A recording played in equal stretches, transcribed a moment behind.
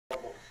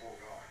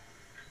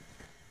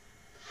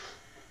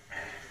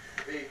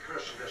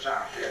us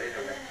out yet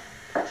anyway.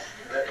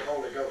 Let the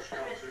Holy Ghost come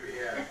through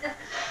here and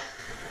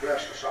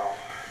bless us all.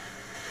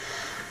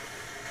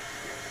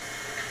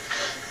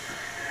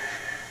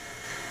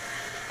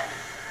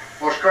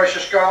 Most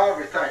gracious God,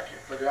 we thank you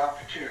for the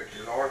opportunity,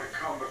 Lord, to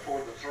come before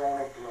the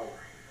throne of glory.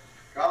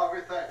 God,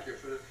 we thank you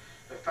for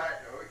the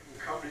fact that we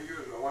can come to you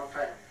as one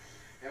family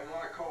in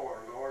one accord,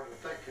 Lord, and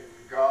thanking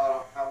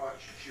God how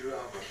much you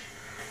love us.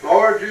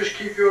 Lord, just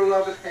keep your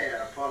loving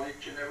hand upon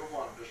each and every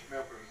one of us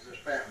members of this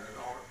family,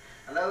 Lord.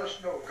 And let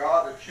us know,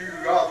 God, that you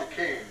are the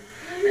King.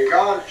 And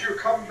God, that you're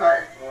coming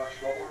back for us,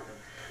 Lord.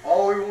 And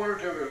all we want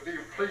to do is be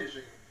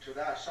pleasing to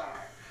thy sight.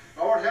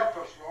 Lord, help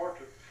us, Lord,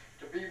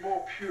 to be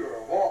more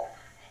pure, walk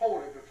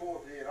holy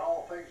before thee in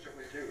all things that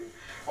we do.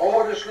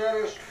 Oh, just let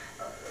us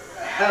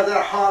have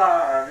that hot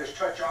iron just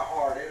touch our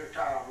heart every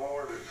time,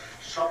 Lord.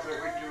 Something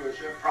we do is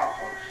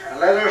improper. And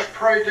let us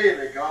pray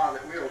daily, God,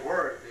 that we are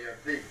worthy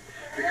of thee.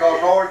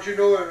 Because, Lord, you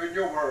know in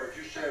your word,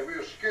 you said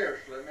we'll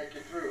scarcely make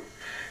it through.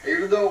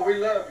 Even though we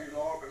love you,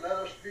 Lord, but let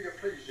us be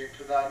pleasing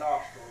to thy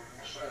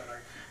nostrils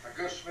and a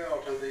good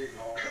smell to thee,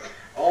 Lord.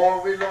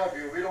 Oh, we love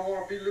you. We don't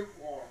want to be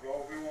lukewarm,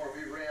 Lord. We want to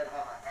be red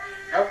hot.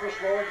 Help us,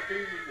 Lord, to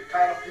be the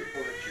kind of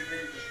people that you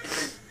need us to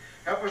be.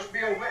 Help us be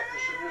a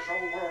witness in this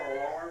whole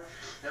world, Lord,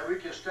 that we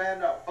can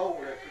stand up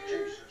boldly for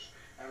Jesus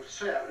and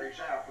set an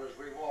example as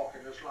we walk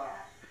in this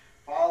life.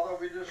 Father,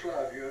 we just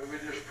love you and we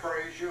just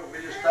praise you and we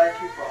just thank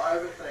you for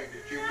everything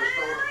that you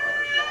bestowed upon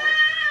us, Lord.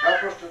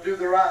 Help us to do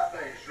the right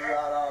things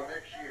throughout our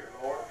next year,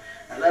 Lord.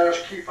 And let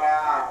us keep our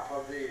eye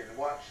upon thee and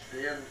watch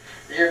the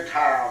end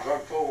times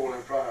unfold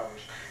in front of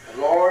us.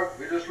 And Lord,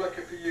 we're just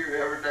looking for you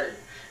every day.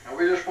 And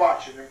we're just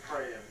watching and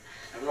praying.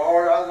 And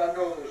Lord, I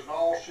know there's an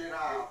all-seeing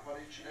eye upon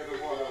each and every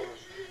one of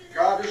us.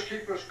 God, just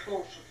keep us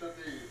closer to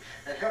thee.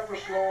 And help us,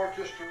 Lord,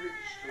 just to reach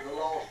to the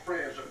lost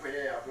friends that we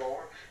have,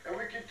 Lord. And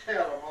we can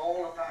tell them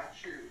all about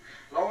you.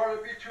 Lord,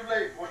 it'll be too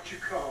late once you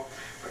come.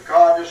 But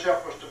God, just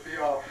help us to be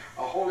a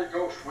Holy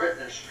Ghost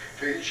witness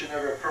to each and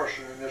every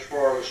person in this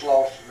world that's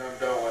lost and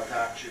undone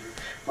without you.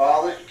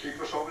 Father, keep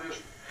us over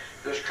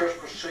this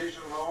Christmas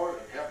season, Lord,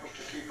 and help us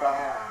to keep our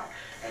eye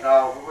and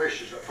our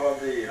wishes upon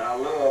thee and our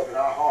love and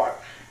our heart,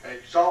 and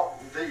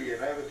exalting thee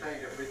in everything